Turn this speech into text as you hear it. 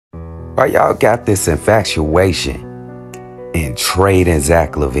Why y'all got this infatuation in trading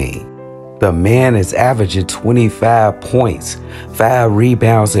Zach Lavine? The man is averaging 25 points, 5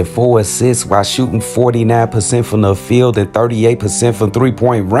 rebounds, and 4 assists while shooting 49% from the field and 38% from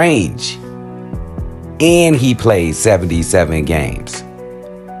three-point range. And he played 77 games.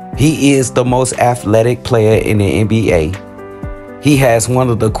 He is the most athletic player in the NBA. He has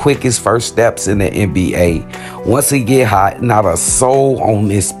one of the quickest first steps in the NBA. Once he get hot, not a soul on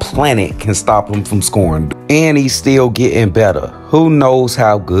this planet can stop him from scoring. And he's still getting better. Who knows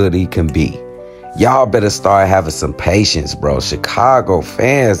how good he can be? Y'all better start having some patience, bro. Chicago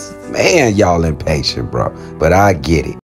fans, man, y'all impatient, bro. But I get it.